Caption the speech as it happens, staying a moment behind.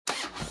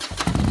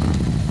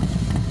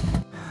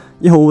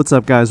Yo, what's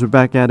up guys, we're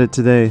back at it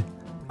today.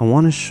 I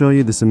want to show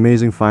you this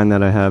amazing find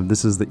that I have.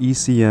 This is the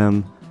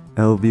ECM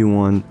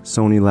LV1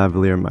 Sony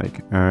Lavalier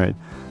mic. Alright,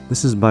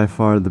 this is by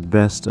far the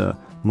best,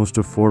 most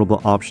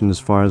affordable option as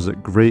far as a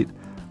great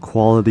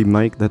quality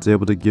mic that's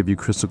able to give you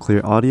crystal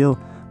clear audio,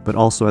 but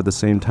also at the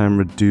same time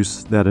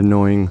reduce that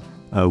annoying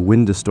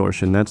wind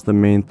distortion. That's the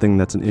main thing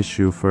that's an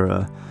issue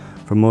for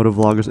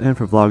motovloggers and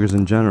for vloggers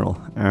in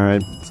general.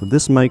 Alright, so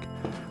this mic,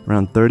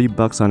 around 30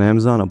 bucks on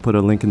Amazon. I'll put a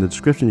link in the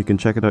description, you can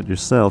check it out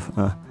yourself.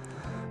 But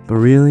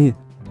really,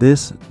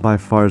 this by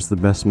far is the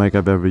best mic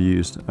I've ever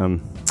used.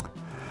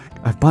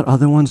 I've bought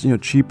other ones,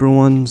 cheaper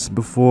ones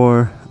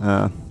before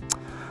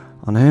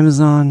on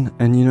Amazon,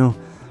 and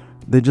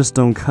they just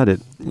don't cut it.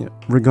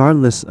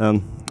 Regardless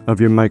of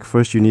your mic,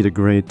 first you need a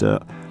great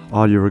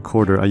audio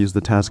recorder. I use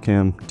the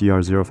Tascam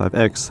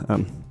DR-05X,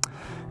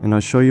 and I'll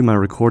show you my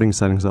recording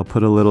settings. I'll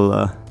put a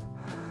little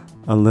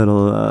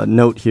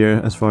note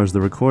here as far as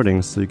the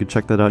recordings, so you can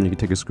check that out and you can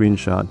take a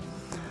screenshot.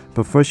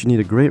 But first you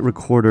need a great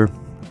recorder,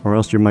 or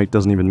else your mic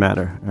doesn't even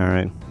matter.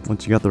 Alright,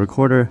 once you got the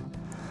recorder,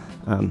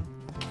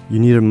 you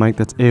need a mic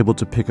that's able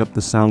to pick up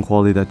the sound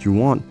quality that you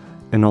want,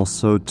 and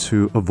also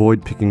to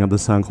avoid picking up the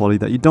sound quality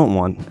that you don't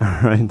want.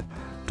 Alright,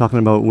 talking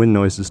about wind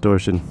noise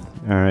distortion.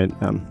 Alright,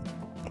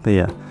 but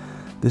yeah,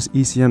 this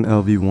ECM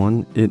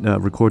LV1, it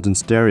records in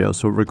stereo,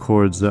 so it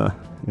records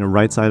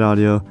right side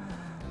audio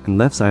and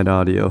left side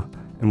audio.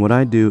 And what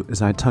I do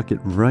is I tuck it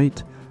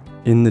right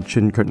in the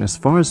chin curtain as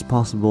far as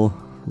possible,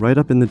 right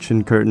up in the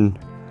chin curtain,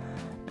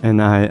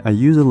 and I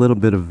use a little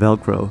bit of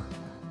Velcro.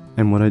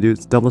 And what I do,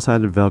 it's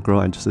double-sided Velcro.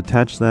 I just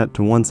attach that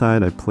to one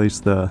side, I place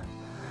the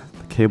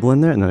cable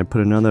in there, and then I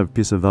put another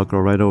piece of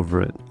Velcro right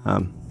over it.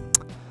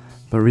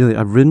 But really,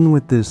 I've ridden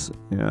with this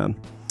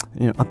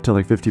up to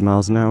like 50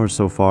 miles an hour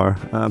so far,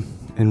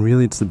 and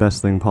really it's the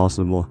best thing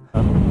possible.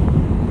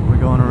 We're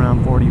going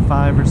around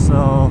 45 or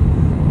so.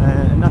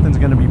 Nothing's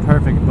gonna be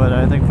perfect, but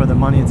I think for the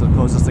money, it's the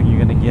closest thing you're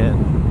gonna get.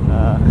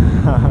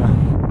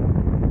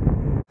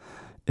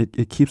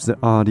 It keeps the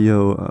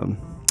audio.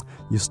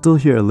 You still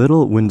hear a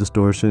little wind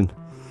distortion,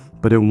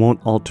 but it won't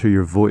alter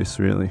your voice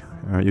really.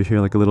 You hear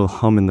like a little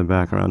hum in the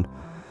background,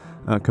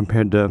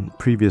 compared to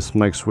previous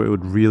mics where it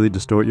would really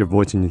distort your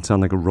voice and you'd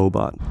sound like a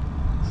robot.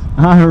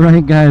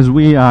 Alright guys,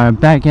 we are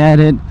back at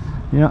it.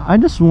 I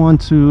just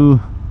want to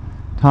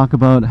talk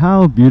about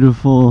how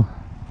beautiful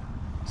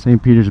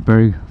St.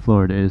 Petersburg,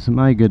 Florida is.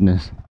 My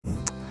goodness.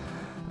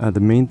 The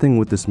main thing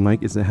with this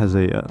mic is it has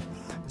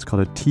it's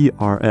called a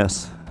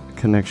TRS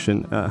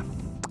connection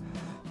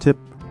tip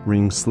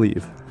ring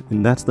sleeve,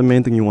 and that's the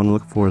main thing you want to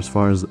look for as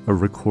far as a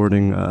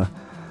recording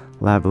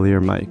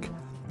lavalier mic.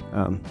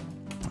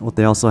 What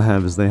they also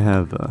have is they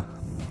have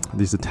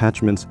these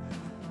attachments.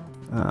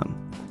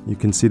 You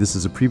can see this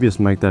is a previous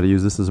mic that I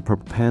use. This is a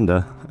Purple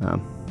Panda.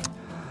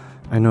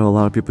 I know a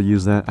lot of people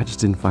use that. I just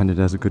didn't find it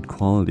as a good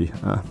quality.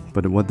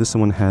 But what this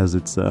one has,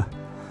 it's a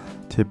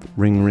tip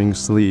ring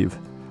sleeve.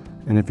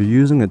 And if you're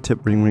using a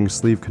tip ring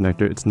sleeve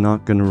connector, it's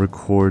not going to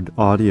record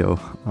audio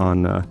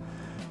on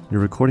your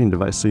recording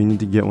device. So you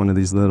need to get one of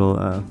these little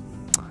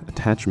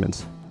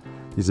attachments,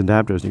 these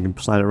adapters. You can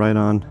slide it right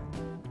on,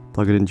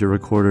 plug it into your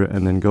recorder,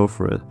 and then go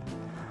for it.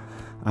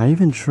 I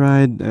even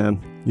tried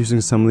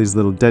using some of these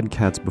little dead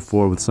cats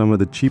before with some of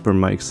the cheaper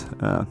mics.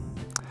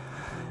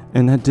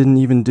 And that didn't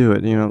even do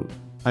it.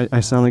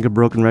 I sound like a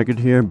broken record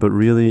here, but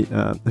really,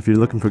 if you're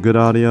looking for good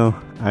audio,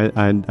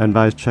 I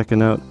advise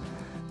checking out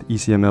the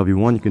ECM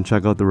LV1. You can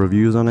check out the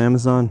reviews on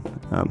Amazon.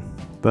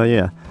 But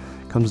yeah,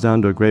 it comes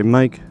down to a great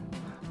mic,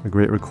 a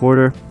great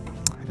recorder,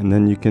 and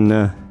then you can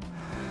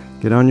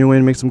get on your way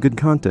and make some good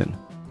content.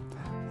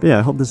 But yeah,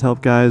 I hope this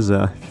helped, guys.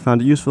 If you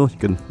found it useful, you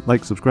can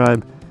like,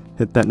 subscribe,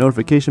 hit that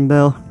notification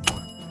bell,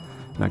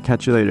 and I'll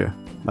catch you later.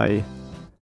 Bye.